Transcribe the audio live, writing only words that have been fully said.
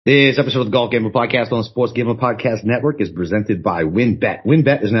This episode of the Golf Gambling Podcast on the Sports Gambling Podcast Network is presented by WynnBET.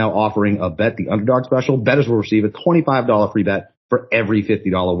 WynnBET is now offering a Bet the Underdog special. Bettors will receive a $25 free bet for every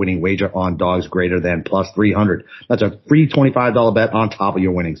 $50 winning wager on dogs greater than plus 300. That's a free $25 bet on top of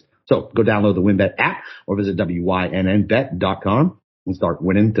your winnings. So go download the WynnBET app or visit WYNNBet.com and start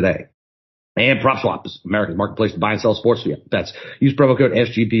winning today. And PropSwap is America's marketplace to buy and sell sports bets. Use promo code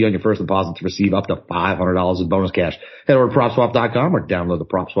SGP on your first deposit to receive up to $500 in bonus cash. Head over to PropSwap.com or download the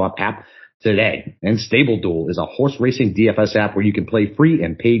PropSwap app today. And StableDuel is a horse racing DFS app where you can play free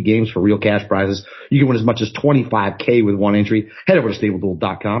and paid games for real cash prizes. You can win as much as $25K with one entry. Head over to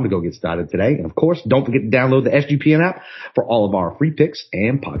StableDuel.com to go get started today. And of course, don't forget to download the SGPN app for all of our free picks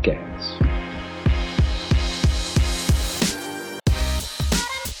and podcasts.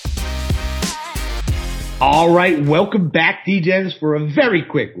 All right, welcome back, DJs, for a very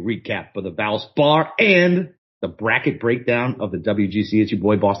quick recap of the Valspar and the bracket breakdown of the WGC. It's your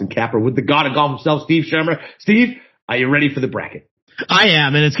boy, Boston Capper, with the god of golf himself, Steve Shermer. Steve, are you ready for the bracket? I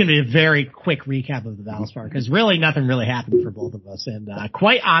am, and it's going to be a very quick recap of the Valspar because really nothing really happened for both of us. And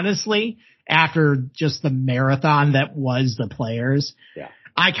quite honestly, after just the marathon that was the Players,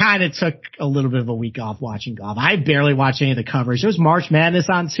 I kind of took a little bit of a week off watching golf. I barely watched any of the coverage. There was March Madness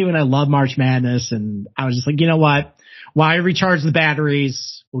on too, and I love March Madness. And I was just like, you know what? While I recharge the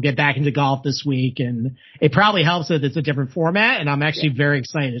batteries, we'll get back into golf this week. And it probably helps that it's a different format. And I'm actually very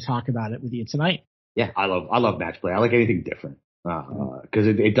excited to talk about it with you tonight. Yeah, I love match play. I like anything different because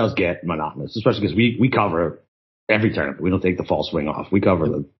it does get monotonous, especially because we cover every tournament. We don't take the fall swing off. We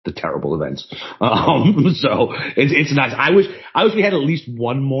cover the terrible events. So it's nice. I wish we had at least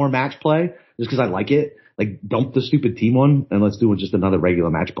one more match play just because I like it. Like, dump the stupid team one and let's do just another regular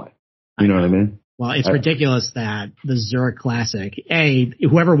match play. You know what I mean? Well, it's ridiculous that the Zurich Classic,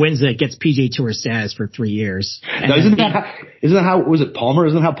 whoever wins it gets PGA Tour status for 3 years. No, isn't that how was it Palmer?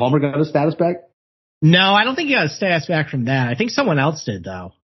 Isn't that how Palmer got his status back? No, I don't think he got his status back from that. I think someone else did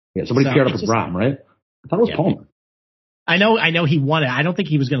though. Yeah, somebody paired up with Rahm, right? I thought it was Palmer. I know he won it. I don't think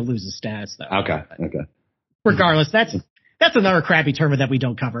he was going to lose his status though. Okay. Regardless, that's another crappy tournament that we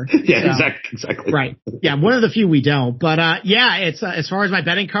don't cover. Yeah, so, exactly. Right. Yeah, one of the few we don't. But it's as far as my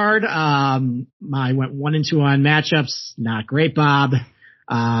betting card, I went 1-2 on matchups. Not great, Bob.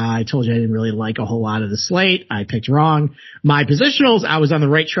 I told you I didn't really like a whole lot of the slate. I picked wrong. My positionals, I was on the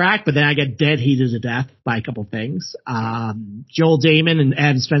right track, but then I got dead heated to death by a couple things. Joel Damon and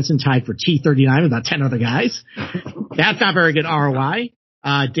Adam Svensson tied for T39 with about 10 other guys. That's not very good ROI.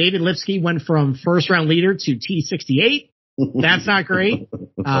 David Lipsky went from first round leader to T68. That's not great.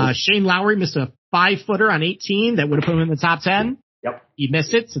 Shane Lowry missed a 5-footer on 18 that would have put him in the top 10. Yep. He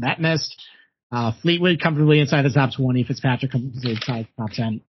missed it, so that missed. Fleetwood comfortably inside the top 20. Fitzpatrick comfortably inside the top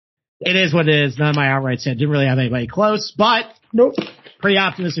 10. It is what it is. None of my outrights didn't really have anybody close, but pretty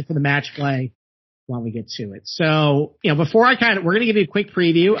optimistic for the match play when we get to it. So, before we're going to give you a quick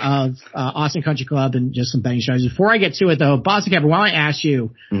preview of Austin Country Club and just some betting strategies. Before I get to it though, Boston Capper, why don't I ask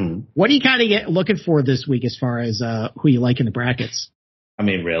you, what do you kind of looking for this week as far as who you like in the brackets? I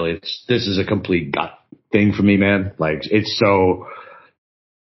mean, really, this is a complete gut thing for me, man. Like, it's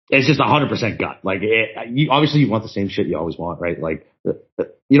just 100% gut. Like, obviously you want the same shit you always want, right? Like,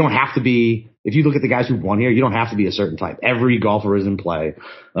 you don't have to be, if you look at the guys who won here, you don't have to be a certain type. Every golfer is in play,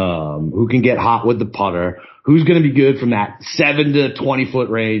 who can get hot with the putter, who's going to be good from that 7 to 20 foot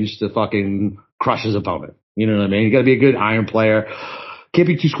range to fucking crush his opponent. You know what I mean? You got to be a good iron player. Can't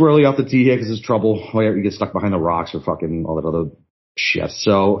be too squirrely off the tee here because it's trouble. You get stuck behind the rocks or fucking all that other shit.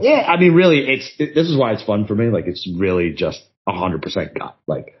 So yeah, I mean, really, this is why it's fun for me. Like, it's really just 100% gut.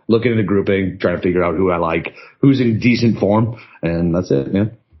 Like, looking at the grouping, trying to figure out who I like, who's in decent form, and that's it,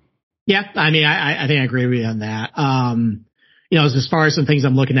 man. Yeah, I mean, I think I agree with you on that. As far as some things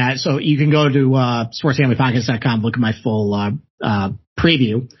I'm looking at, so you can go to sportsgamblingpodcast.com, look at my full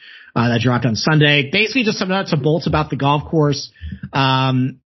preview that dropped on Sunday. Basically, just some nuts and bolts about the golf course.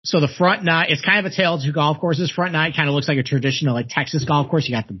 So the front nine, it's kind of a tale of two golf courses. Front nine kind of looks like a traditional Texas golf course.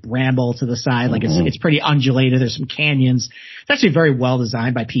 You got the bramble to the side, it's pretty undulated. There's some canyons. It's actually very well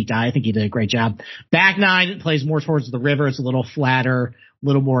designed by Pete Dye. I think he did a great job. Back nine plays more towards the river. It's a little flatter, a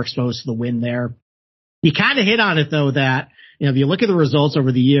little more exposed to the wind there. You kind of hit on it though that, if you look at the results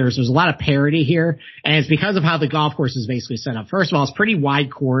over the years, there's a lot of parity here, and it's because of how the golf course is basically set up. First of all, it's pretty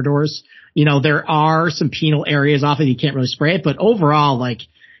wide corridors. There are some penal areas off it. You can't really spray it, but overall,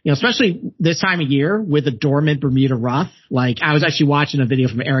 especially this time of year with the dormant Bermuda rough, I was actually watching a video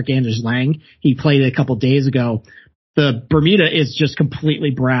from Eric Anders Lang. He played it a couple days ago. The Bermuda is just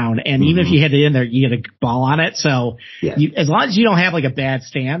completely brown, and even if you hit it in there, you get a ball on it. So as long as you don't have a bad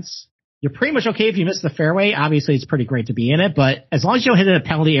stance, you're pretty much okay if you miss the fairway. Obviously, it's pretty great to be in it, but as long as you don't hit it in a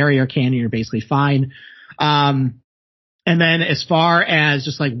penalty area or canyon, you're basically fine. And then as far as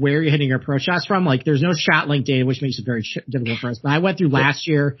just like where you're hitting your approach shots from, like there's no shot link data, which makes it very difficult for us. But I went through last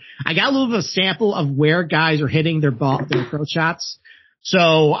year. I got a little bit of a sample of where guys are hitting their approach shots.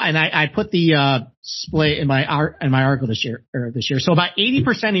 So, and I put the split in my article this year. So about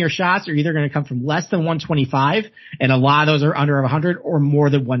 80% of your shots are either going to come from less than 125, and a lot of those are under 100, or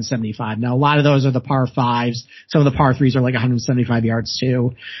more than 175. Now, a lot of those are the par fives. Some of the par threes are like 175 yards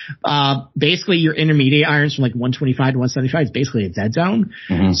too. Basically your intermediate irons from like 125 to 175 is basically a dead zone.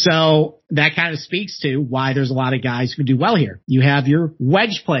 Mm-hmm. So that kind of speaks to why there's a lot of guys who do well here. You have your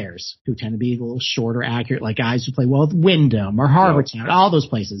wedge players who tend to be a little shorter, accurate, like guys who play well with Wyndham or Harbour Town, all those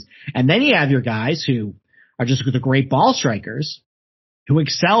places. And then you have your guys who are just the great ball strikers who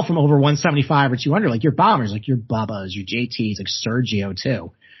excel from over 175 or 200, like your bombers, like your Bubbas, your JTs, like Sergio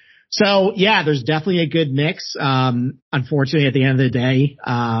too. So yeah, there's definitely a good mix. Unfortunately, at the end of the day,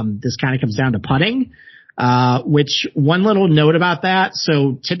 this kind of comes down to putting. Which one little note about that.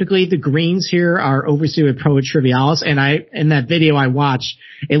 So typically the greens here are overseed with Pro Trivialis. And in that video I watched,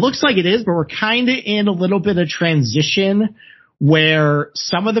 it looks like it is, but we're kind of in a little bit of transition where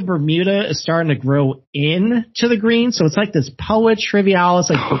some of the Bermuda is starting to grow in to the green. So it's like this Poa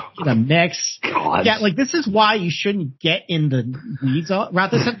Trivialis, like the mix. God. Yeah, like this is why you shouldn't get in the weeds about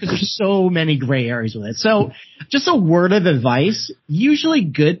this stuff, because there's so many gray areas with it. So just a word of advice, usually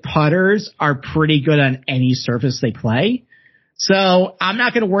good putters are pretty good on any surface they play. So I'm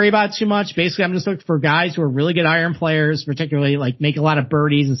not going to worry about it too much. Basically, I'm just looking for guys who are really good iron players, particularly like make a lot of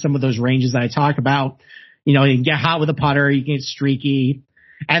birdies in some of those ranges that I talk about. You know, you can get hot with a putter, you can get streaky.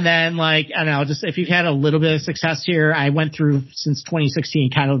 And then like, I don't know, just if you've had a little bit of success here, I went through since 2016,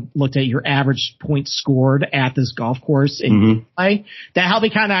 kind of looked at your average points scored at this golf course in play. That helped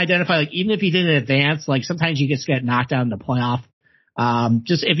me kind of identify, like, even if you didn't advance, like sometimes you just get knocked out in the playoff.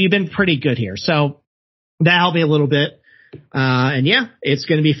 Just if you've been pretty good here. So that helped me a little bit. And yeah, it's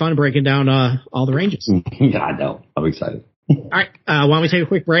going to be fun breaking down, all the ranges. Yeah, I know. I'm excited. All right. Why don't we take a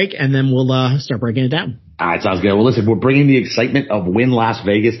quick break and then we'll, start breaking it down. All right, sounds good. Well, listen, we're bringing the excitement of Wynn Las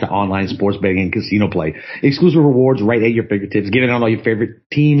Vegas to online sports betting and casino play. Exclusive rewards right at your fingertips. Get in on all your favorite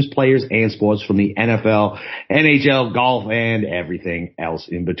teams, players, and sports from the NFL, NHL, golf, and everything else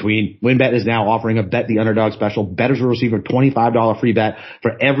in between. WynnBET is now offering a Bet the Underdog special. Bettors will receive a $25 free bet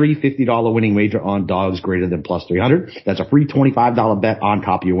for every $50 winning wager on dogs greater than plus 300. That's a free $25 bet on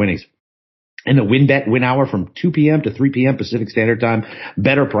top of your winnings. And the WynnBET win hour from 2 p.m. to 3 p.m. Pacific Standard Time.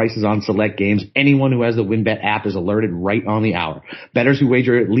 Better prices on select games. Anyone who has the WynnBET app is alerted right on the hour. Bettors who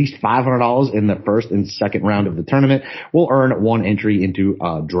wager at least $500 in the first and second round of the tournament will earn one entry into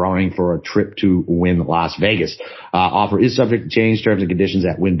drawing for a trip to Wynn Las Vegas. Offer is subject to change. Terms and conditions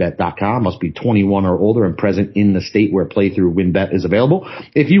at WynnBET.com. Must be 21 or older and present in the state where playthrough WynnBET is available.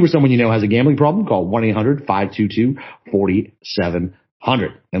 If you or someone you know has a gambling problem, call 1-800-522-4700.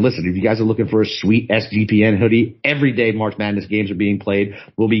 And listen, if you guys are looking for a sweet SGPN hoodie, every day March Madness games are being played,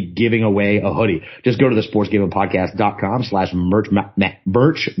 we'll be giving away a hoodie. Just go to the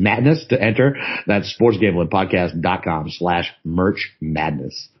sportsgamblingpodcast.com/merch madness to enter. That's sportsgamblingpodcast.com/merch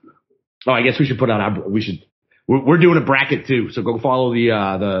madness. Oh, I guess we should put out we're doing a bracket too. So go follow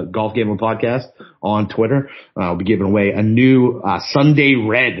the Golf Gambling Podcast on Twitter. We'll be giving away a new, Sunday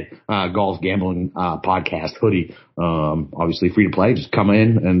Red, Golf Gambling, Podcast hoodie. Obviously free to play. Just come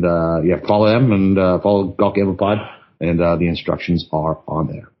in and, follow them and, follow Golf Gambling Pod, and, the instructions are on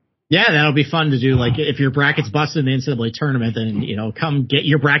there. Yeah, that'll be fun to do. Like if your bracket's busted in the NCAA tournament, then, come get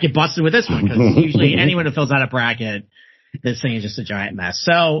your bracket busted with this one. Cause usually anyone who fills out a bracket, this thing is just a giant mess.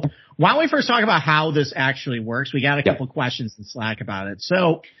 So why don't we first talk about how this actually works? We got a couple questions in Slack about it.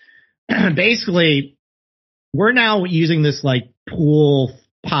 So basically we're now using this like pool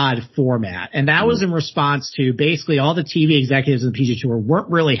pod format. And that was in response to basically all the TV executives in the PGA Tour weren't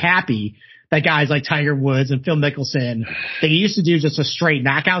really happy that guys like Tiger Woods and Phil Mickelson, they used to do just a straight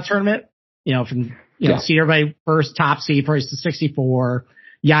knockout tournament, from, see everybody first top seed, first to 64,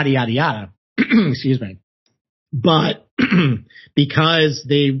 yada, yada, yada. Excuse me. But because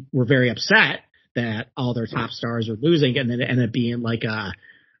they were very upset that all their top stars are losing, and then it ended up being like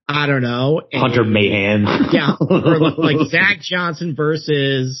Hunter Mahan. Yeah. Or like Zach Johnson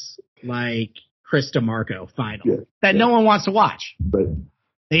versus like Chris DeMarco final that no one wants to watch. But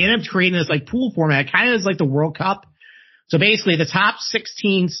they ended up creating this like pool format, kind of as like the World Cup. So basically the top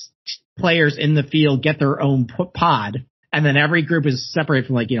 16 players in the field get their own pod. And then every group is separated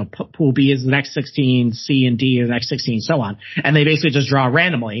from pool B is the next 16, C and D are the next 16, so on. And they basically just draw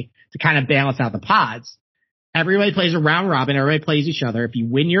randomly to kind of balance out the pods. Everybody plays a round robin. Everybody plays each other. If you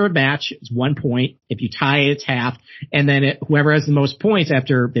win your match, it's 1 point. If you tie, it's half. And then whoever has the most points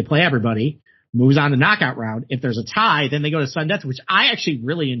after they play everybody moves on to knockout round. If there's a tie, then they go to sudden death, which I actually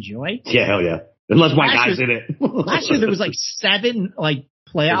really enjoy. Yeah, hell yeah. Unless my guy's in it. Last year there was like 7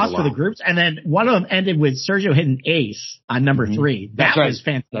 playoffs for the groups, and then one of them ended with Sergio hitting ace on number 3. That was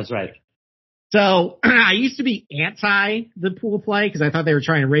fantastic. That's right. So I used to be anti the pool play because I thought they were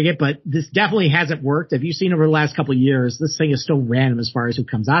trying to rig it, but this definitely hasn't worked. If you've seen over the last couple of years, this thing is still random as far as who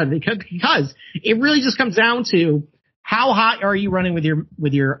comes out of it because it really just comes down to how hot are you running with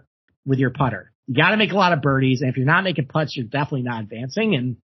your putter. You got to make a lot of birdies, and if you're not making putts, you're definitely not advancing.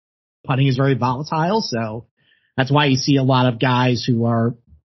 And putting is very volatile, so that's why you see a lot of guys who are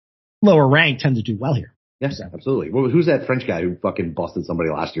lower ranked tend to do well here. Yes, absolutely. Well, who's that French guy who fucking busted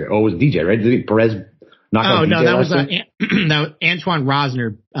somebody last year? Oh, it was DJ, right? Did Perez knock out DJ? Oh, no, that was Antoine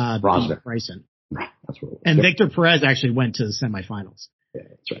Rosner. Beat Bryson. That's what it was. And Victor Perez actually went to the semifinals. Yeah,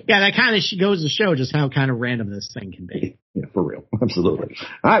 that's right. Yeah, that kind of goes to show just how kind of random this thing can be. Yeah, for real. Absolutely.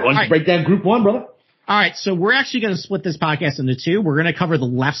 All right, why don't you break down group 1, brother? All right, so we're actually going to split this podcast into 2. We're going to cover the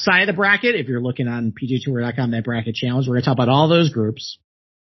left side of the bracket. If you're looking on PGAtour.com, that bracket challenge, we're going to talk about all those groups.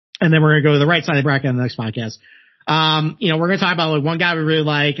 And then we're going to go to the right side of the bracket on the next podcast. We're going to talk about one guy we really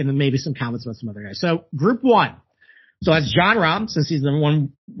like and then maybe some comments about some other guys. So group 1. So that's Jon Rahm, since he's the number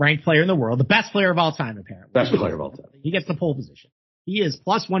 1 ranked player in the world, the best player of all time, apparently. Best player of all time. He gets the pole position. He is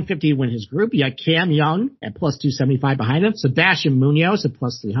plus 150 to win his group. You got Cam Young at plus 275 behind him. Sebastian Munoz at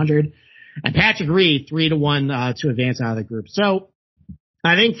plus 300. And Patrick Reed, 3-1 to advance out of the group. So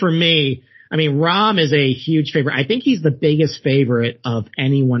I think for me, Rahm is a huge favorite. I think he's the biggest favorite of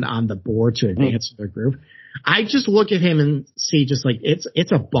anyone on the board to advance their group. I just look at him and see just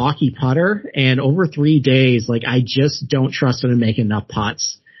it's a balky putter, and over 3 days, I just don't trust him to make enough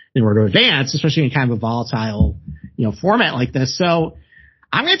putts in order to advance, especially in kind of a volatile, format like this. So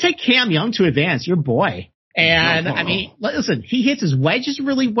I'm going to take Cam Young to advance, your boy. And listen, he hits his wedges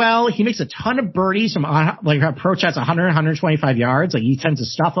really well. He makes a ton of birdies from approach shots 100, 125 yards. He tends to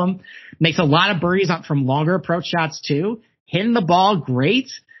stuff them. Makes a lot of birdies from longer approach shots too. Hitting the ball great.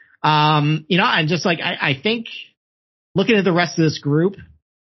 And just I think looking at the rest of this group,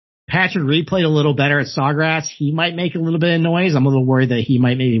 Patrick Reed played a little better at Sawgrass. He might make a little bit of noise. I'm a little worried that he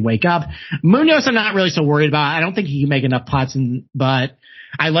might maybe wake up. Munoz, I'm not really so worried about. I don't think he can make enough putts, but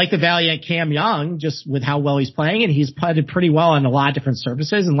I like the value at Cam Young just with how well he's playing, and he's putted pretty well on a lot of different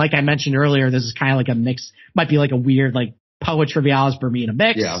surfaces. And like I mentioned earlier, this is kind of like a mix, might be like a weird Poa Trivialis Bermuda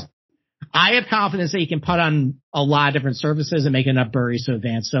mix. Yeah. I have confidence that he can putt on a lot of different surfaces and make enough birdies to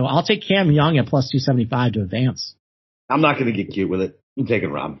advance. So I'll take Cam Young at plus 275 to advance. I'm not going to get cute with it. I'm taking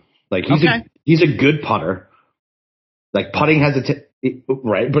Rahm. He's a good putter. Putting has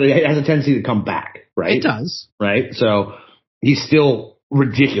right, but it has a tendency to come back, right? It does. Right? So he's still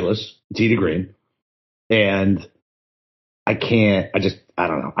ridiculous, tee to green. And I don't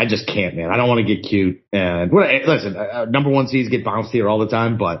know. I just can't, man. I don't want to get cute. And listen, number 1 seeds get bounced here all the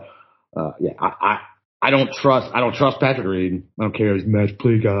time, but I don't trust Patrick Reed. I don't care. He's a match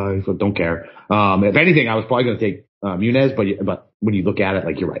play guy, so don't care. If anything, I was probably going to take Munoz, but when you look at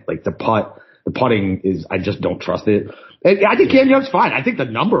it, you're right. The putting is, I just don't trust it. And I think Cam Young's fine. I think the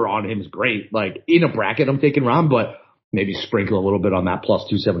number on him is great. In a bracket, I'm taking Rahm, but maybe sprinkle a little bit on that plus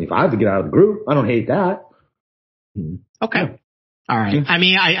 275 to get out of the group. I don't hate that. Okay. Yeah. All right.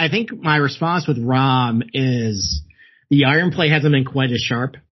 I think my response with Rahm is the iron play hasn't been quite as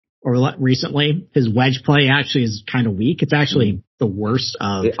sharp recently. His wedge play actually is kind of weak. It's actually the worst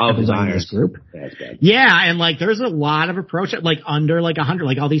of his irons group. Yeah, it's bad. Yeah, and there's a lot of approach under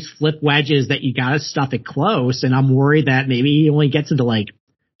 100, all these flip wedges that you gotta stuff it close, and I'm worried that maybe he only gets into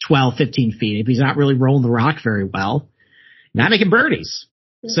 12, 15 feet if he's not really rolling the rock very well. Not making birdies.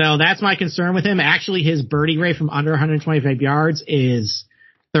 So that's my concern with him. Actually, his birdie rate from under 125 yards is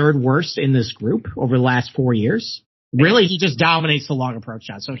 3rd worst in this group over the last 4 years. Really, he just dominates the long approach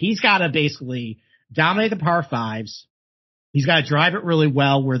shot. So he's got to basically dominate the par 5s. He's got to drive it really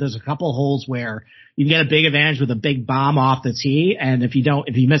well where there's a couple holes where you can get a big advantage with a big bomb off the tee. And if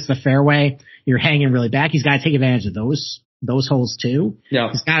you miss the fairway, you're hanging really back. He's got to take advantage of those holes too.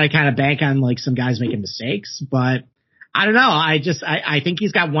 Yeah. He's got to kind of bank on some guys making mistakes, but I don't know. I think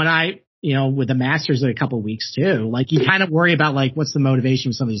he's got one eye, with the Masters in a couple of weeks too. You kind of worry about what's the motivation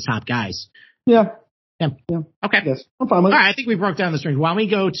with some of these top guys. Yeah. Yeah. Okay. Yes. I'm fine with it. All right. I think we broke down the strings. Why don't we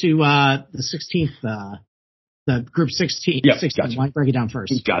go to the 16th, the group 16? Yep, 16. Gotcha. Why don't we break it down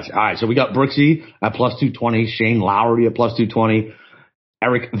first? Gotcha. All right. So we got Brooksy at plus 220, Shane Lowry at plus 220,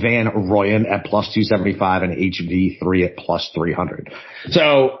 Eric Van Rooyen at plus 275, and HV3 at plus 300.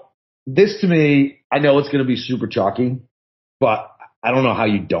 So This to me, I know it's going to be super chalky, but I don't know how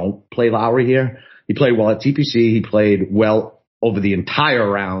you don't play Lowry here. He played well at TPC. He played well over the entire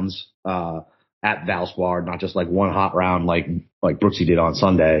rounds at Valspar, not just like one hot round like Brooksy did on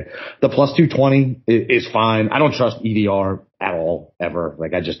Sunday. The plus 220 is fine. I don't trust EVR at all, ever.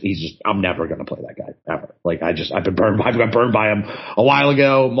 Like I'm never going to play that guy ever. Like I got burned by him a while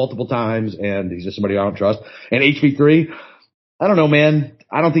ago, multiple times, and he's just somebody I don't trust. And HV3, I don't know, man.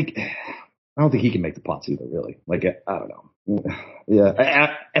 I don't think he can make the pots either, really. Like, I don't know.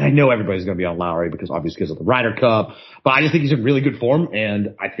 Yeah. And I know everybody's going to be on Lowry because of the Ryder Cup, but I just think he's in really good form,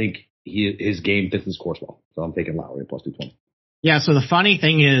 and I think his game fits his course well. So I'm taking Lowry at plus 220. Yeah, so the funny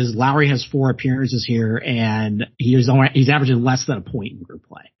thing is Lowry has 4 appearances here, and he's averaging less than a point in group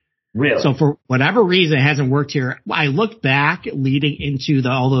play. Really? So for whatever reason, it hasn't worked here. I looked back leading into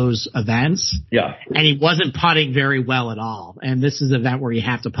all those events. Yeah. And he wasn't putting very well at all. And this is an event where you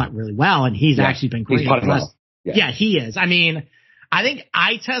have to putt really well, and he's actually been great. He's putting well. Yeah, he is. I mean, I think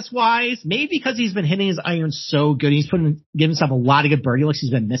eye test wise, maybe because he's been hitting his irons so good, he's giving himself a lot of good birdie looks. He's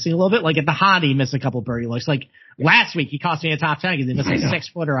been missing a little bit. Like at the Honda, he missed a couple birdie looks. Like last week, he cost me a top 10 because he missed a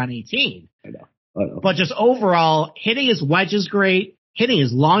 6-footer on 18. I know. But just overall, hitting his wedges great, hitting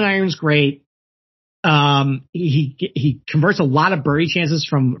his long irons great. He converts a lot of birdie chances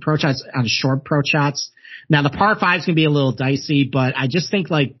from approach shots on short approach shots. Now the par 5s can be a little dicey, but I just think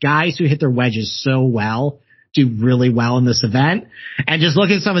like guys who hit their wedges so well do really well in this event. And just look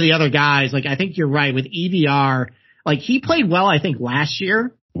at some of the other guys, like I think you're right with EVR. Like he played well, I think last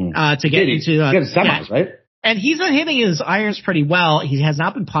year, to get into, semis, right? And he's been hitting his irons pretty well. He has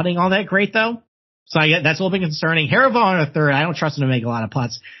not been putting all that great though. So that's a little bit concerning. Haravo in a third, I don't trust him to make a lot of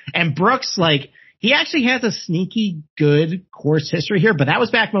putts. And Brooks, like, he actually has a sneaky good course history here, but that was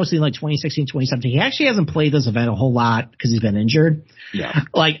back mostly in like 2016, 2017. He actually hasn't played this event a whole lot because he's been injured. Yeah.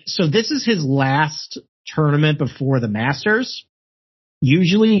 Like, so this is his last tournament before the Masters.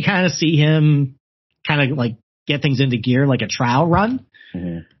 Usually you kind of see him kind of like get things into gear, like a trial run.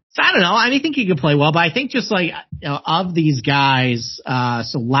 Mm-hmm. So I don't know. I think he could play well, but I think just like, of these guys,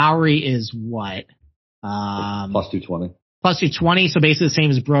 so Lowry is what? Plus 220. Plus 220, so basically the same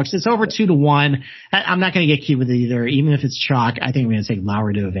as Brooks. It's over 2-1. I'm not going to get cute with it either. Even if it's chalk, I think I'm going to take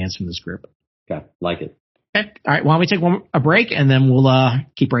Lowry to advance from this group. Okay, like it. Okay, all right. Why don't we take a break, and then we'll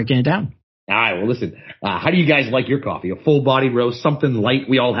keep breaking it down. All right, well, listen, how do you guys like your coffee? A full-body roast, something light.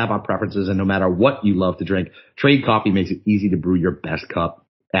 We all have our preferences, and no matter what you love to drink, Trade Coffee makes it easy to brew your best cup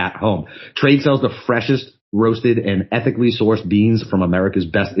at home. Trade sells the freshest roasted and ethically sourced beans from America's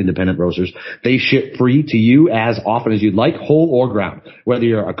best independent roasters. They ship free to you as often as you'd like, whole or ground. Whether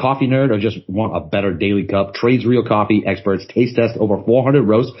you're a coffee nerd or just want a better daily cup, Trade's real coffee experts taste test over 400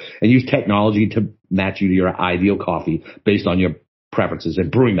 roasts and use technology to match you to your ideal coffee based on your preferences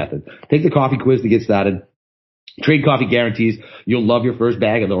and brewing method. Take the coffee quiz to get started. Trade Coffee guarantees you'll love your first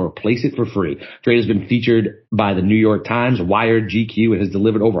bag and they'll replace it for free. Trade has been featured by the New York Times, Wired, GQ, and has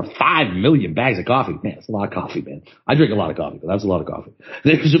delivered over 5 million bags of coffee. Man, that's a lot of coffee, man. I drink a lot of coffee, but that's a lot of coffee.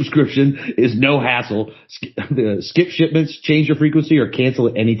 Their subscription is no hassle. Skip shipments, change your frequency, or cancel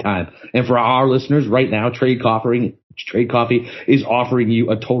at any time. And for our listeners right now, Trade Coffee is offering you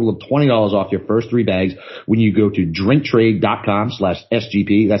a total of $20 off your first 3 bags when you go to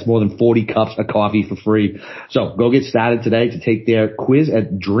drinktrade.com/SGP. That's more than 40 cups of coffee for free. So go get started today to take their quiz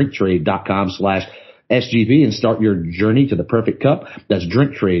at drinktrade.com/SGP and start your journey to the perfect cup. That's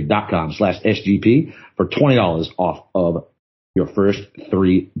drinktrade.com/SGP for $20 off of your first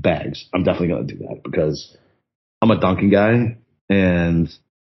 3 bags. I'm definitely going to do that because I'm a Dunkin' guy, and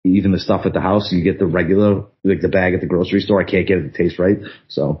even the stuff at the house, you get the regular, like the bag at the grocery store. I can't get it to taste right.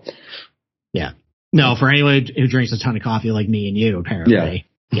 So, yeah. No, for anyone who drinks a ton of coffee like me and you, apparently.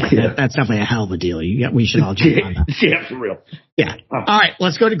 Yeah. That's definitely a hell of a deal. We should all jump on that. Yeah, for real. Yeah. All right,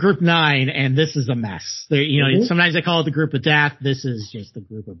 let's go to Group 9, and this is a mess. Sometimes they call it the Group of Death. This is just the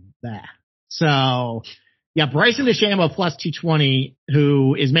Group of Death. So, yeah, Bryson DeChambeau plus 220,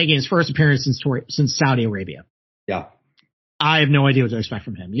 who is making his first appearance since Saudi Arabia. Yeah. I have no idea what to expect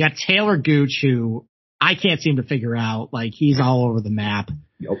from him. You got Taylor Gooch, who I can't seem to figure out. Like, he's all over the map.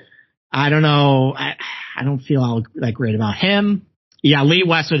 Yep. I don't know. I don't feel all that great about him. Yeah, Lee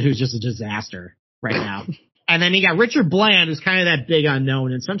Westwood, who's just a disaster right now. And then you got Richard Bland, who's kind of that big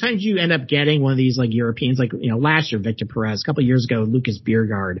unknown. And sometimes you end up getting one of these like Europeans, like, last year, Victor Perez, a couple of years ago, Lucas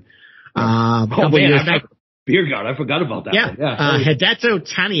Biergaard. Biergaard, I forgot about that. Yeah. Hideto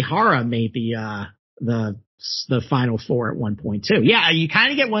Tanihara made the Final Four at one point too. Yeah, you kind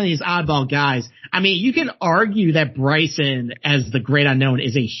of get one of these oddball guys. I mean, you can argue that Bryson as the great unknown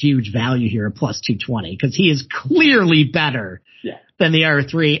is a huge value here at plus 220 because he is clearly better than the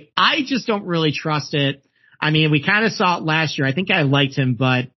R3. I just don't really trust it. I mean, we kind of saw it last year. I think I liked him,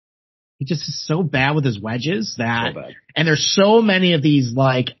 but he just is so bad with his wedges that, and there's so many of these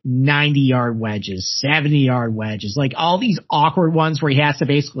like 90-yard wedges, 70-yard wedges, like all these awkward ones where he has to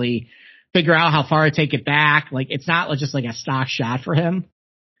basically figure out how far to take it back. Like it's not just like a stock shot for him.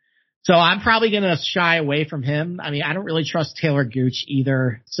 So I'm probably going to shy away from him. I mean, I don't really trust Taylor Gooch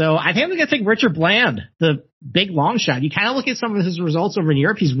either. So I think I'm going to take Richard Bland, the big long shot. You kind of look at some of his results over in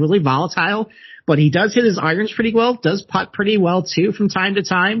Europe. He's really volatile, but he does hit his irons pretty well, does putt pretty well too from time to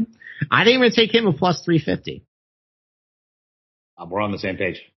time. I think I'm going to take him a plus 350. We're on the same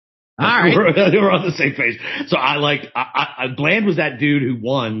page. All right. We're on the same page. So Bland was that dude who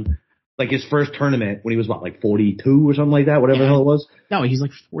won like his first tournament when he was like 42 or something like that, whatever the hell it was. No, he's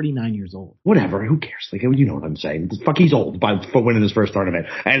like 49 years old. Whatever. Who cares? Like, you know what I'm saying. Fuck, he's old for winning his first tournament.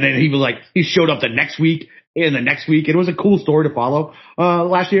 And then he showed up the next week and the next week. It was a cool story to follow,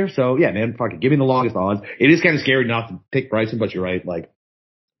 last year. So yeah, man, fuck it. Give me the longest odds. It is kind of scary not to pick Bryson, but you're right. Like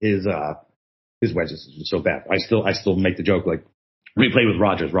his wedges is just so bad. I still make the joke, like, we played with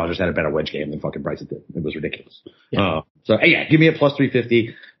Rogers. Rogers had a better wedge game than fucking Bryson did. It was ridiculous. Yeah. So yeah, give me a plus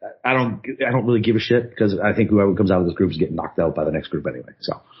 350. I don't really give a shit because I think whoever comes out of this group is getting knocked out by the next group anyway.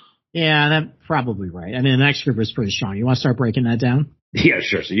 So. Yeah, that's probably right. I mean, the next group is pretty strong. You want to start breaking that down? Yeah,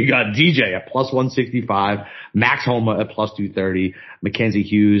 sure. So you got DJ at plus 165, Max Homa at plus 230, Mackenzie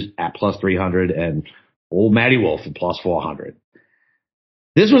Hughes at plus 300, and old Matty Wolf at plus 400.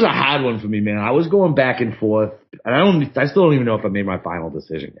 This was a hard one for me, man. I was going back and forth, and I still don't even know if I made my final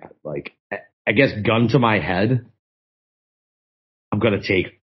decision yet. Like, I guess gun to my head, I'm gonna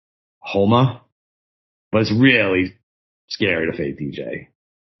take Homa, but it's really scary to fade DJ.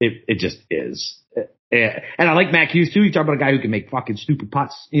 It just is. And I like Mac Hughes too. You talk about a guy who can make fucking stupid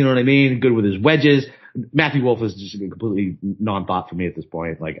putts. You know what I mean? Good with his wedges. Matthew Wolf is just a completely non-thought for me at this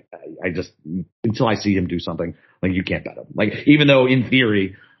point. Like, I just, until I see him do something, like, you can't bet him. Like, even though in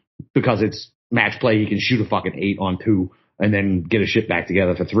theory, because it's match play, he can shoot a fucking 8 on 2 and then get his shit back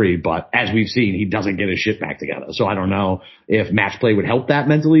together for 3. But as we've seen, he doesn't get his shit back together. So I don't know if match play would help that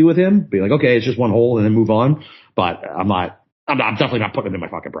mentally with him. Be like, okay, it's just one hole and then move on. But I'm definitely not putting him in my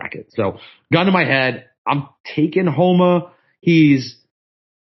fucking bracket. So gun to my head, I'm taking Homa. He's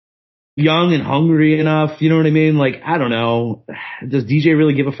young and hungry enough. You know what I mean? Like, I don't know. Does DJ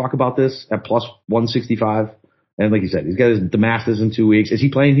really give a fuck about this at plus 165? And like you said, he's got the Masters in 2 weeks. Is he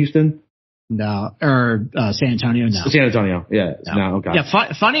playing Houston? No. Or San Antonio? No. San Antonio. Yeah. No. Okay.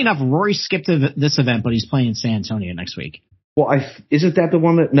 Yeah. Funny enough, Rory skipped this event, but he's playing in San Antonio next week. Well, isn't that the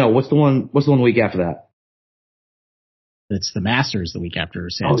one that? No. What's the one the week after that? It's the Masters the week after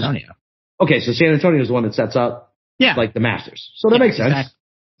San Antonio. Okay, so San Antonio is the one that sets up, like the Masters. So that makes sense. Exactly.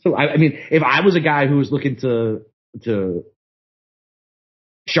 So I mean, if I was a guy who was looking to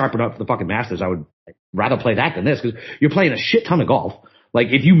sharpen up for the fucking Masters, I would rather play that than this because you're playing a shit ton of golf. Like,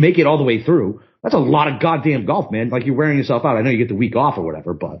 if you make it all the way through, that's a lot of goddamn golf, man. Like, you're wearing yourself out. I know you get the week off or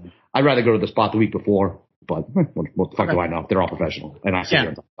whatever, but I'd rather go to the spot the week before. But what the fuck do I know? They're all professional, and I sit here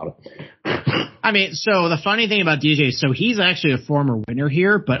and talk about it. I mean, so the funny thing about DJ, so he's actually a former winner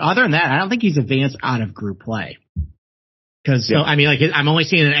here, but other than that, I don't think he's advanced out of group play. Because, I mean, like, I'm only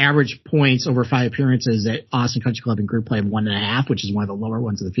seeing an average points over 5 appearances at Austin Country Club in group play of 1.5, which is one of the lower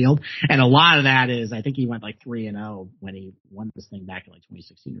ones of the field. And a lot of that is, I think he went like 3-0 when he won this thing back in like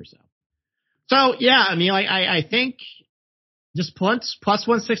 2016 or so. So, yeah, I mean, like, I think just plus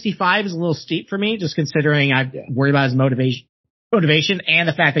 165 is a little steep for me, just considering I worry about his motivation and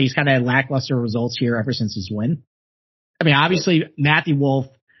the fact that he's kind of had lackluster results here ever since his win. I mean, obviously, Matthew Wolf,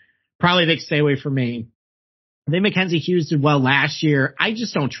 probably a big stay away from me. I think Mackenzie Hughes did well last year. I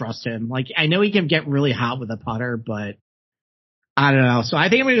just don't trust him. Like, I know he can get really hot with a putter, but I don't know. So I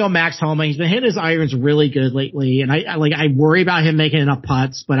think I'm going to go Max Homa. He's been hitting his irons really good lately, and I worry about him making enough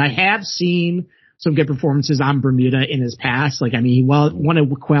putts, but I have seen some good performances on Bermuda in his past. Like, I mean, he won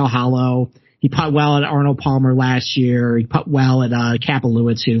at Quail Hollow. He put well at Arnold Palmer last year. He put well at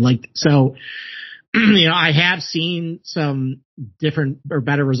Kapalua too. Like, so, you know, I have seen some different or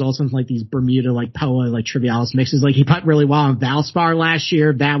better results in like these Bermuda, like POA, like Trivialis mixes. Like, he put really well on Valspar last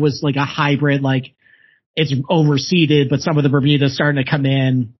year. That was like a hybrid, like it's overseeded, but some of the Bermuda starting to come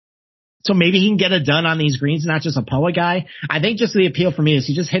in. So maybe he can get it done on these greens, not just a POA guy. I think just the appeal for me is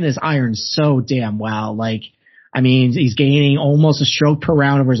he just hit his irons so damn well. Like, I mean, he's gaining almost a stroke per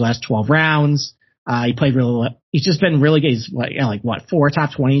round over his last 12 rounds. He played really well. He's just been really good. He's like 4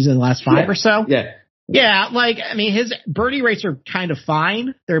 top 20s in the last 5 or so. Yeah. Yeah. Like, I mean, his birdie rates are kind of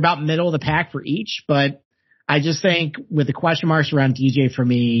fine. They're about middle of the pack for each, but I just think with the question marks around DJ for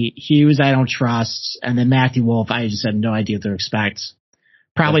me, Hughes I don't trust, and then Matthew Wolff I just have no idea what to expect.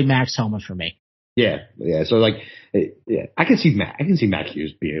 Probably Max Homa for me. Yeah. So like, yeah, I can see Matt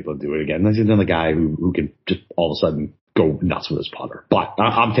Hughes being able to do it again. That's another guy who can just all of a sudden go nuts with his putter. But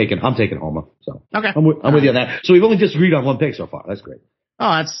I'm taking Homa. So okay, I'm with you on that. So we've only disagreed on one pick so far. That's great.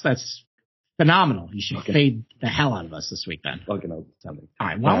 Oh, that's phenomenal. You should fade the hell out of us this week then. Fucking outstanding. All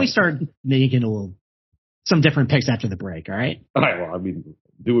right, why don't we start making some different picks after the break? All right. All right. Well, I mean,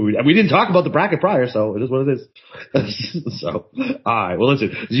 we didn't talk about the bracket prior, so it is what it is. So, all right. Well, listen,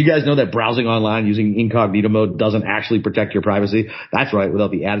 did you guys know that browsing online using incognito mode doesn't actually protect your privacy? That's right.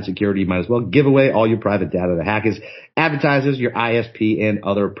 Without the added security, you might as well give away all your private data to hackers, advertisers, your ISP, and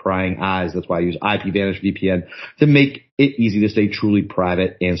other prying eyes. That's why I use IPVanish VPN to make it easy to stay truly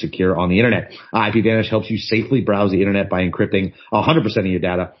private and secure on the internet. IPVanish helps you safely browse the internet by encrypting 100% of your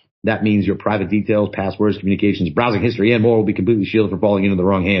data. That means your private details, passwords, communications, browsing history, and more will be completely shielded from falling into the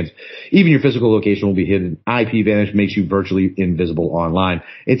wrong hands. Even your physical location will be hidden. IPVanish makes you virtually invisible online.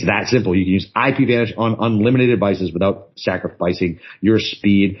 It's that simple. You can use IPVanish on unlimited devices without sacrificing your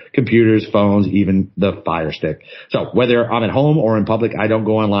speed, computers, phones, even the Fire Stick. So whether I'm at home or in public, I don't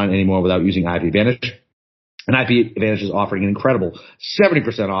go online anymore without using IPVanish. And IPVanish is offering an incredible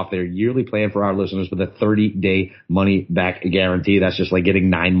 70% off their yearly plan for our listeners with a 30-day money-back guarantee. That's just like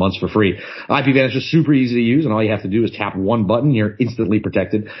getting 9 months for free. IPVanish is super easy to use, and all you have to do is tap one button. You're instantly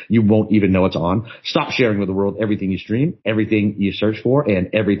protected. You won't even know it's on. Stop sharing with the world everything you stream, everything you search for,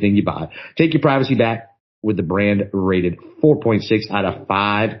 and everything you buy. Take your privacy back with the brand rated 4.6 out of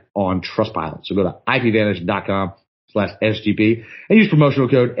 5 on Trustpilot. So go to IPVanish.com/SGP and use promotional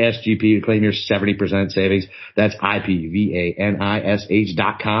code SGP to claim your 70% savings. That's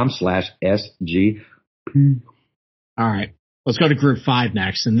IPVanish.com/SGP. All right. Let's go to group 5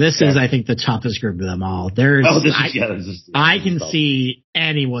 next. And this is, I think, the toughest group of them all. I can see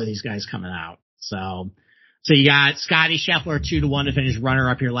any one of these guys coming out. So you got Scotty Scheffler 2-1 to finish runner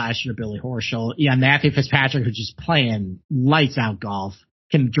up here last year, Billy Horschel. You got Matthew Fitzpatrick, who's just playing lights out golf,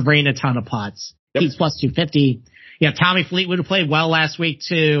 can drain a ton of putts. Yep. He's plus 250. Yeah, Tommy Fleetwood, who played well last week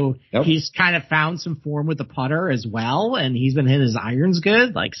too. Yep. He's kind of found some form with the putter as well, and he's been hitting his irons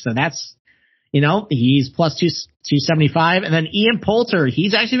good. So that's, he's plus 275. And then Ian Poulter,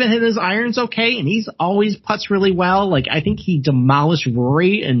 he's actually been hitting his irons okay, and he's always putts really well. I think he demolished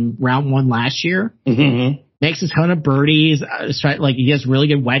Rory in round 1 last year. Mm-hmm. Makes a ton of birdies. He has really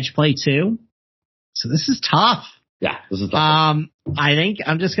good wedge play too. So this is tough. Yeah, this is tough. I think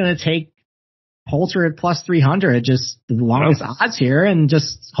I'm just going to take Poulter at plus 300, just the longest odds here, and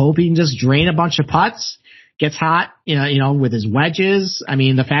just hope he can just drain a bunch of putts, gets hot, with his wedges. I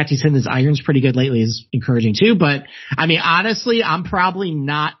mean, the fact he's hitting his irons pretty good lately is encouraging too, but I mean, honestly, I'm probably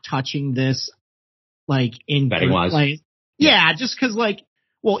not touching this, in betting wise. Just cause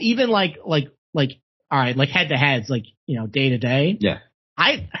even all right, head to heads, day to day. Yeah.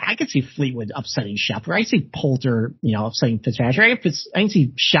 I could see Fleetwood upsetting Scheffler. I see Poulter, upsetting Fitzpatrick. I can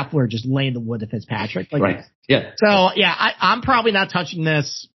see Scheffler just laying the wood to Fitzpatrick. Right. Yeah. So I'm probably not touching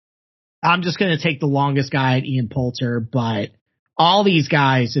this. I'm just going to take the longest guy at Ian Poulter, but all these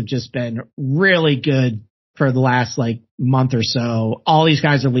guys have just been really good for the last month or so. All these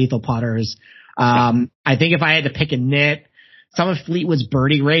guys are lethal putters. I think if I had to pick a nit, some of Fleetwood's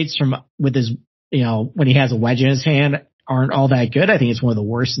birdie rates with his, when he has a wedge in his hand, aren't all that good. I think it's one of the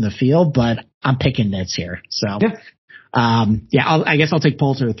worst in the field, but I'm picking nits here. So, I guess I'll take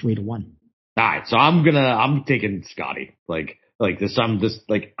Poulter 3-1. All right. So I'm taking Scotty. You're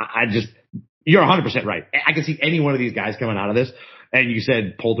 100% right. I can see any one of these guys coming out of this. And you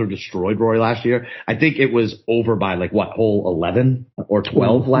said Poulter destroyed Rory last year. I think it was over by hole 11 or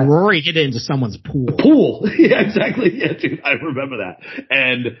 12 last. Rory hit it into someone's pool. Pool. Yeah, exactly. Yeah, dude. I remember that.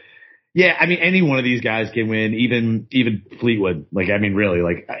 And yeah, I mean, any one of these guys can win, even Fleetwood.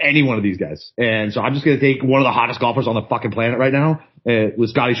 Really, any one of these guys. And so I'm just going to take one of the hottest golfers on the fucking planet right now, with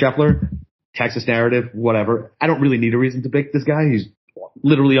Scotty Scheffler, Texas narrative, whatever. I don't really need a reason to pick this guy. He's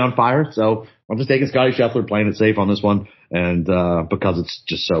literally on fire. So I'm just taking Scotty Scheffler, playing it safe on this one. And, because it's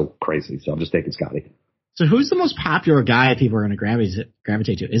just so crazy. So I'm just taking Scotty. So who's the most popular guy people are going to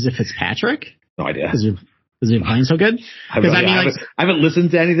gravitate to? Is it Fitzpatrick? No idea. Is he playing so good? I haven't listened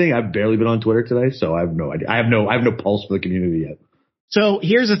to anything. I've barely been on Twitter today, so I have no idea. I have no pulse for the community yet. So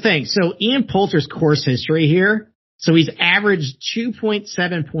here's the thing. So Ian Poulter's course history here. So he's averaged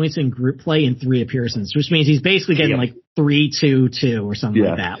 2.7 points in group play in 3 appearances, which means he's basically getting 3-2-2 or something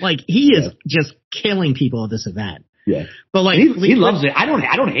like that. He is just killing people at this event. Yeah. But like, he loves it. I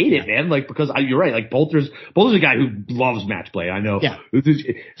don't hate it, man. Like, because you're right. Like, Bolter's a guy who loves match play. I know. Yeah.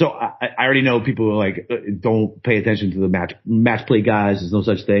 So I already know people who are like, don't pay attention to the match play guys. There's no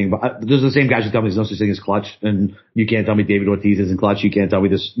such thing. But there's the same guys who tell me there's no such thing as clutch. And you can't tell me David Ortiz isn't clutch. You can't tell me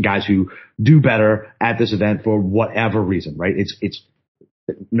there's guys who do better at this event for whatever reason, right? It's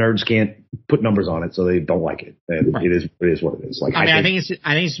nerds can't put numbers on it, so they don't like it. And right. It is what it is. Like, I think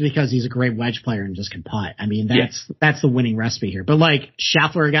it's because he's a great wedge player and just can putt. I mean, that's the winning recipe here. But like,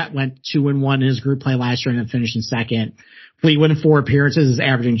 Scheffler went 2-1 in his group play last year and then finished in second. Fleetwood in 4 appearances is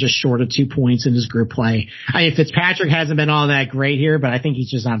averaging just short of 2 points in his group play. I mean, Fitzpatrick hasn't been all that great here, but I think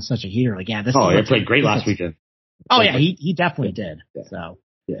he's just on such a heater. Like, yeah, he played great last weekend. Oh yeah, he definitely did. Yeah. So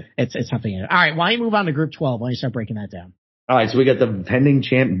yeah, it's something. All right, why don't you move on to group 12? Why don't you start breaking that down? All right, so we got the defending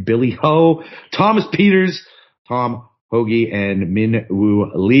champ Billy Ho, Thomas Pieters, Tom Hoge, and Min Woo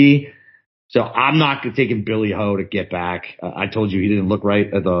Lee. So I'm not taking Billy Ho to get back. I told you he didn't look right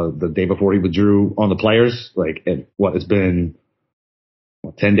at the day before he withdrew on the players. Like, it's been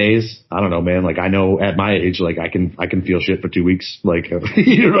 10 days? I don't know, man. Like, I know at my age, like, I can feel shit for 2 weeks. Like,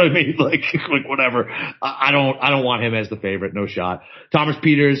 you know what I mean? Like whatever. I don't want him as the favorite. No shot. Thomas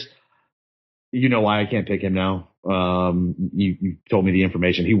Pieters, you know why I can't pick him now. You told me the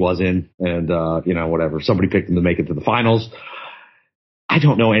information he was in, and whatever. Somebody picked him to make it to the finals. I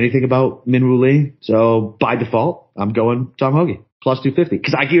don't know anything about Min-Woo Lee, so by default, I'm going Tom Hoge plus 250.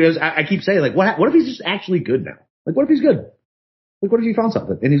 Because I keep saying, like, what if he's just actually good now? Like, what if he's good? Like, what if he found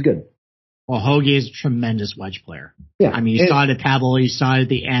something and he's good? Well, Hoge is a tremendous wedge player. Yeah, I mean, you saw it at Pebble, you saw it at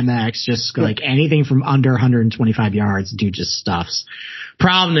the Amex, just like anything from under 125 yards, dude just stuffs.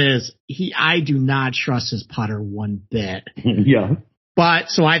 Problem is, I do not trust his putter one bit. Yeah. But,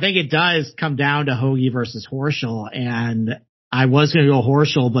 so I think it does come down to Hoge versus Horschel, and I was going to go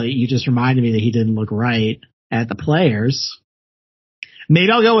Horschel, but you just reminded me that he didn't look right at the players.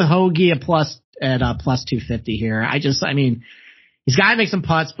 Maybe I'll go with Hoge at plus 250 here. He's got to make some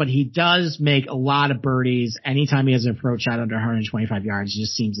putts, but he does make a lot of birdies. Anytime he has an approach shot under 125 yards, he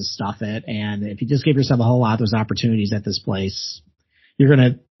just seems to stuff it. And if you just give yourself a whole lot of those opportunities at this place, you're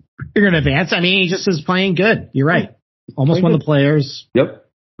gonna advance. I mean, he just is playing good. You're right. Almost won the players. Yep.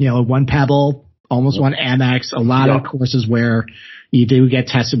 Won Pebble, almost won Amex. A lot of courses where you do get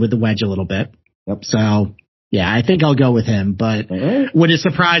tested with the wedge a little bit. Yep. So yeah, I think I'll go with him. But would it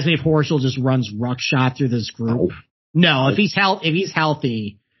surprise me if Horschel just runs ruckshot through this group? No, if he's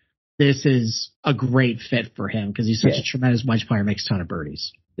healthy, this is a great fit for him because he's such a tremendous wedge player, makes a ton of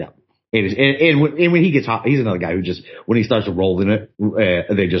birdies. Yeah. It is. And when he gets hot, he's another guy who just, when he starts to roll in it,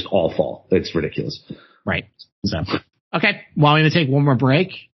 they just all fall. It's ridiculous. Right. So, okay. Well, I'm going to take one more break,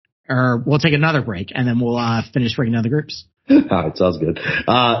 or we'll take another break, and then we'll finish breaking down the groups. All right. Sounds good.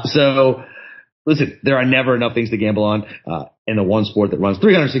 So, listen, there are never enough things to gamble on. And the one sport that runs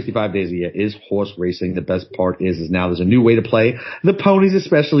 365 days a year is horse racing. The best part is now there's a new way to play the ponies,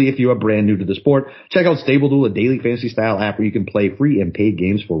 especially if you are brand new to the sport. Check out Stable Duel, a daily fantasy style app where you can play free and paid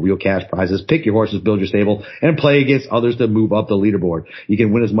games for real cash prizes. Pick your horses, build your stable, and play against others to move up the leaderboard. You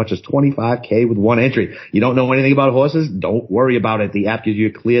can win as much as $25K with one entry. You don't know anything about horses? Don't worry about it. The app gives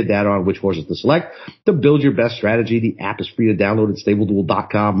you clear data on which horses to select to build your best strategy. The app is free to download at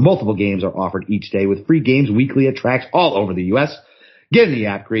StableDuel.com. Multiple games are offered each day with free games weekly at tracks all over the U.S. Get in the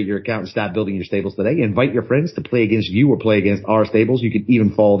app, create your account, and start building your stables today. Invite your friends to play against you or play against our stables. You can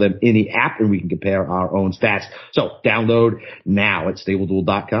even follow them in the app, and we can compare our own stats. So download now at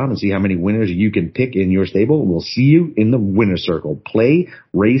StableDuel.com and see how many winners you can pick in your stable. We'll see you in the winner's circle. Play,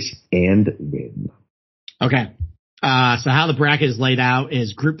 race, and win. Okay. So how the bracket is laid out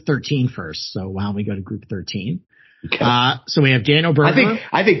is Group 13 first. So why don't we go to Group 13? Okay. So we have Daniel Berger.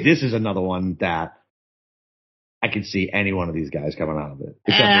 I think this is another one that I could see any one of these guys coming out of it.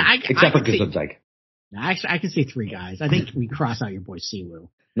 Except for Gesundheit. Actually, I can see 3 guys. I think we cross out your boy Siwoo.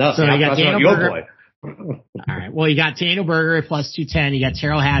 No, so you got Daniel Berger. Boy. All right. Well, you got Daniel Berger at plus 210. You got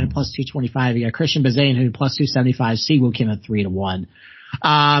Terrell Hatton plus 225. You got Christian Bezain plus 275. Siwoo Kim at 3-1.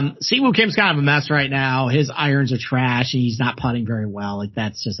 Siwoo Kim's kind of a mess right now. His irons are trash and he's not putting very well. Like,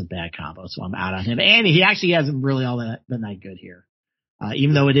 that's just a bad combo. So I'm out on him. And he actually hasn't really been that good here.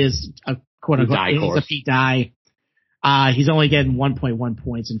 Even though it is a quote unquote, it's a Pete Dye. He's only getting 1.1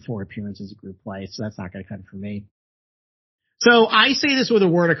 points in 4 appearances of group play, so that's not going to cut it for me. So I say this with a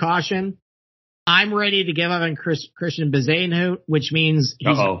word of caution. I'm ready to give up on Christian Bezain, which means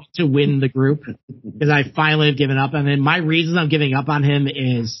he's to win the group, because I finally have given up on him. My reason I'm giving up on him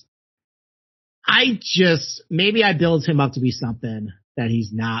is maybe I build him up to be something that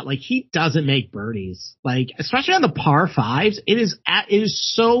he's not. Like, he doesn't make birdies. Like, especially on the par 5s, it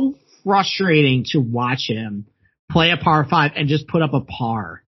is so frustrating to watch him play a par 5, and just put up a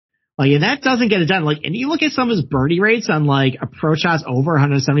par. Like, and that doesn't get it done. Like, and you look at some of his birdie rates on like approach shots over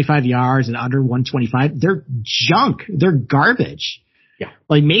 175 yards and under 125. They're junk. They're garbage. Yeah.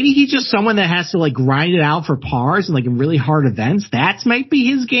 Like, maybe he's just someone that has to like grind it out for pars and like in really hard events. That might be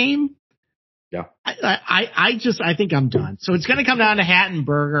his game. Yeah. I think I'm done. So it's going to come down to Hatton,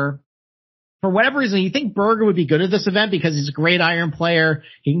 Berger. For whatever reason, you think Berger would be good at this event because he's a great iron player.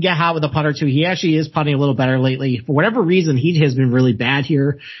 He can get hot with a putter too. He actually is putting a little better lately. For whatever reason, he has been really bad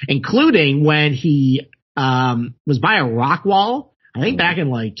here, including when he was by a rock wall, I think back in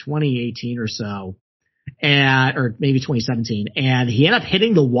like 2018 or so, or maybe 2017, and he ended up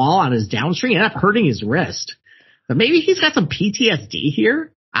hitting the wall on his downstream, ended up hurting his wrist. But maybe he's got some PTSD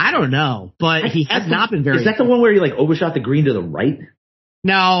here. I don't know, but he has not been very. Is that the one where he like overshot the green to the right?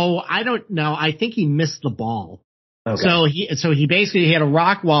 No, I don't know. I think he missed the ball. Okay. So he basically had a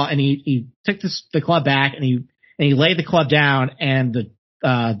rock wall and he took the club back and he laid the club down and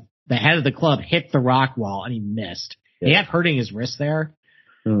the head of the club hit the rock wall and he missed. Yeah. He had hurting his wrist there.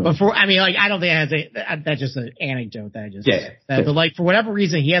 But I don't think that's just an anecdote that I just said. But like, for whatever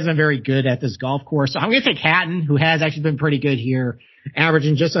reason, he hasn't been very good at this golf course. So I'm going to take Hatton, who has actually been pretty good here,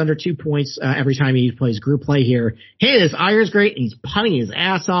 averaging just under 2 points every time he plays group play here. His iron's great, and he's putting his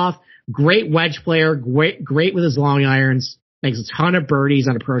ass off. Great wedge player, great with his long irons. Makes a ton of birdies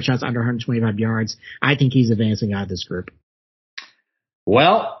on approach shots under 125 yards. I think he's advancing out of this group.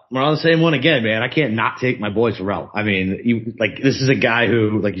 Well, we're on the same one again, man. I can't not take my boy Sorrell. I mean, this is a guy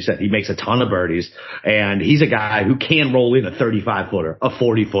who, like you said, he makes a ton of birdies, and he's a guy who can roll in a 35-footer, a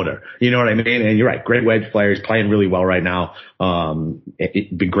 40-footer. You know what I mean? And you're right, great wedge player. He's playing really well right now.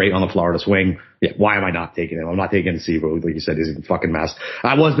 It's been great on the Florida swing. Yeah, why am I not taking him? I'm not taking Seawood. Like you said, he's a fucking mess.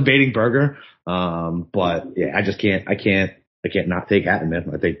 I was debating Berger, but yeah, I just can't. I can't not take Hatton,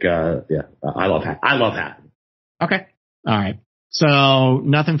 man. I think, I love Hatton. Okay, all right. So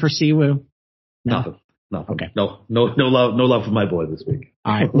nothing for Siwoo? No? Nothing. Okay. No love for my boy this week.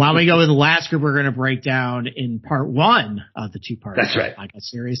 All right. Why don't we go with the last group we're going to break down in part 1 of the 2-part podcast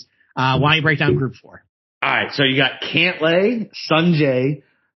series. Why don't you break down group 4? All right. So you got Cantlay, Sungjae,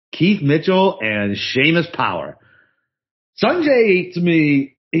 Keith Mitchell, and Seamus Power. Sungjae, to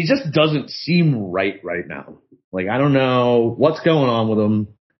me, he just doesn't seem right now. Like, I don't know what's going on with him.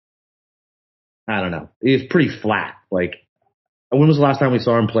 I don't know. He's pretty flat. Like, when was the last time we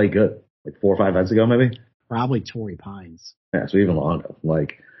saw him play good? Like 4 or 5 events ago, maybe? Probably Torrey Pines. Yeah, so even longer.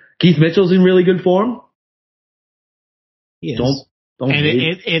 Like, Keith Mitchell's in really good form. Yes. Don't and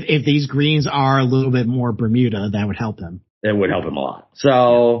if these greens are a little bit more Bermuda, that would help him. It would help him a lot.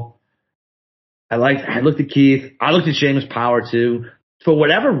 So, I looked at Keith. I looked at Seamus Power, too. For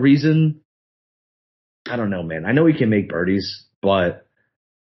whatever reason, I don't know, man. I know he can make birdies, but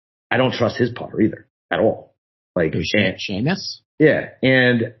I don't trust his putter either at all. Like Seamus? Yeah.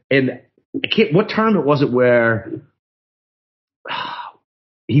 And what tournament was it where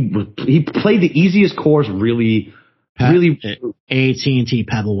he played the easiest course really AT&T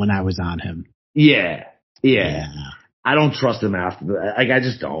Pebble when I was on him. Yeah. I don't trust him after that. Like, I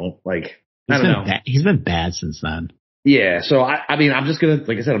just don't. Like, I don't know. He's been bad since then. Yeah, so I mean, I'm just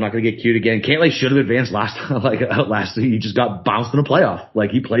like I said, I'm not gonna get cute again. Cantlay should have advanced last he just got bounced in a playoff.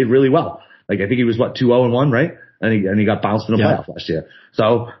 Like, he played really well. Like, I think he was 2-0-1, right? And he got bounced in a playoff last year.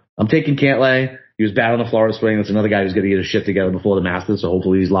 So I'm taking Cantlay. He was bad on the Florida swing. That's another guy who's going to get his shit together before the Masters. So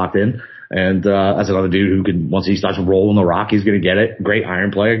hopefully he's locked in. And, that's another dude who can, once he starts rolling the rock, he's going to get it. Great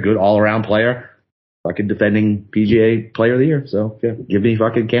iron player, good all around player. Fucking defending PGA player of the year. So yeah, give me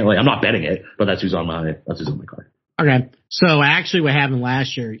fucking Cantlay. I'm not betting it, but that's who's on my card. Okay. So actually what happened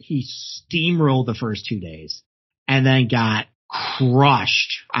last year, he steamrolled the first 2 days and then got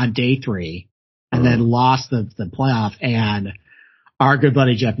crushed on day 3. And then lost the playoff, and our good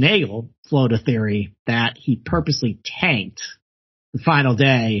buddy Jeff Nagel floated a theory that he purposely tanked the final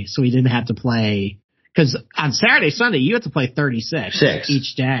day so he didn't have to play. Because on Saturday, Sunday, you have to play 36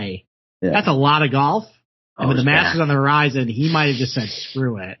 each day. Yeah. That's a lot of golf. And with the Masters on the horizon, he might have just said,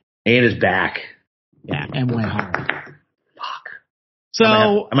 screw it. And his back. Yeah, and went home. Fuck. So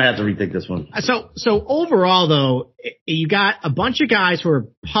I might have to rethink this one. So overall, though, you got a bunch of guys who are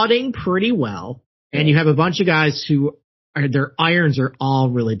putting pretty well, and you have a bunch of guys who their irons are all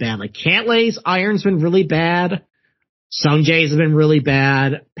really bad. Like Cantlay's irons been really bad. Sungjae's has been really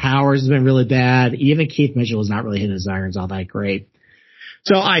bad. Powers has been really bad. Even Keith Mitchell has not really hit his irons all that great.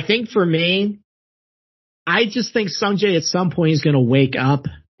 So I think for me, I just think Sungjae at some point is going to wake up.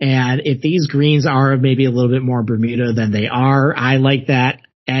 And if these greens are maybe a little bit more Bermuda than they are, I like that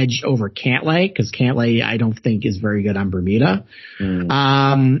edge over Cantlay, because Cantlay I don't think is very good on Bermuda.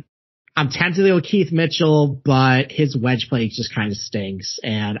 I'm tempted to go Keith Mitchell, but his wedge play just kind of stinks,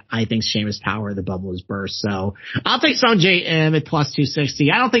 and I think Seamus Power, the bubble is burst. So I'll take Sungjae Im at plus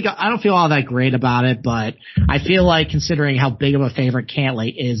 260. I don't feel all that great about it, but I feel like considering how big of a favorite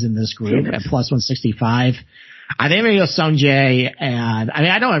Cantlay is in this group at plus 165, I think I'm going to go Sungjae, and I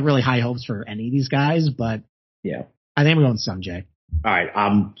mean, I don't have really high hopes for any of these guys, but yeah, I think I'm going Sungjae. All right,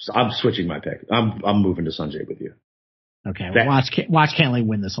 I'm switching my pick. I'm moving to Sungjae with you. Okay, well, watch Cantlay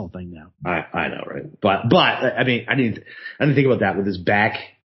win this whole thing now. I know, right? But I mean, I didn't think about that with his back.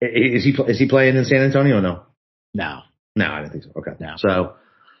 Is he playing in San Antonio or no? No, I didn't think so. Okay, no. So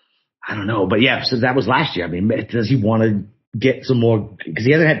I don't know, but yeah, so that was last year. I mean, does he want to get some more? Because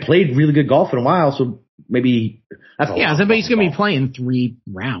he hasn't played really good golf in a while, so maybe that's a lot. But he's going to be playing 3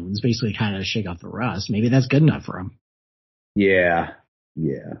 rounds, basically, kind of shake off the rust. Maybe that's good enough for him. Yeah,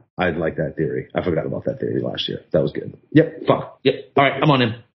 I like that theory. I forgot about that theory last year. That was good. Yep, fuck. Yep. All right, I'm on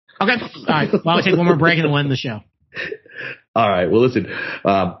him. Okay. All right. Well, I'll take one more break and then we'll end the show. All right. Well, listen,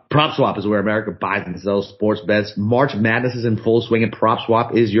 PropSwap is where America buys and sells sports bets. March Madness is in full swing, and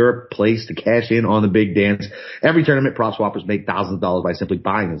PropSwap is your place to cash in on the big dance. Every tournament, PropSwappers make thousands of dollars by simply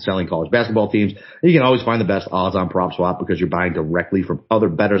buying and selling college basketball teams. You can always find the best odds on PropSwap because you're buying directly from other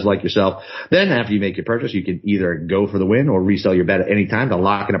bettors like yourself. Then after you make your purchase, you can either go for the win or resell your bet at any time to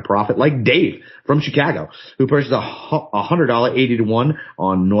lock in a profit, like Dave from Chicago, who purchased a $100 80-1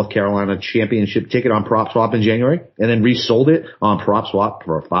 on North Carolina championship ticket on PropSwap in January and then resold it on PropSwap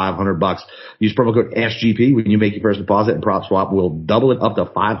for $500. Use promo code SGP when you make your first deposit, and PropSwap will double it up to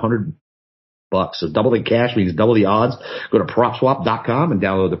 $500. So double the cash means double the odds. Go to PropSwap.com and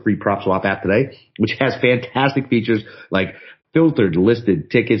download the free PropSwap app today, which has fantastic features like filtered listed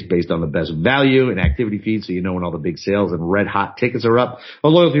tickets based on the best value and activity feeds, so you know when all the big sales and red hot tickets are up. A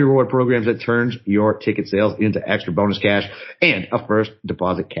loyalty reward programs that turns your ticket sales into extra bonus cash and a first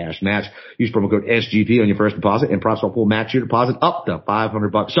deposit cash match. Use promo code SGP on your first deposit, and PropSwap will match your deposit up to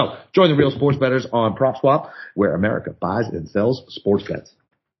 $500. So join the real sports bettors on PropSwap, where America buys and sells sports bets.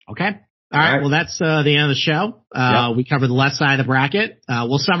 Okay. All right. Well, that's the end of the show. Yep. We covered the left side of the bracket.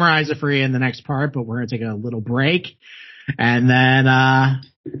 We'll summarize it for you in the next part, but we're going to take a little break. And then,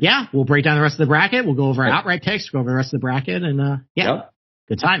 we'll break down the rest of the bracket. We'll go over outright picks, go over the rest of the bracket, and,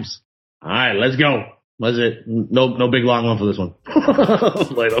 good times. All right, let's go. Was it? No big long one for this one.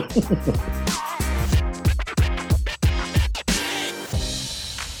 Later.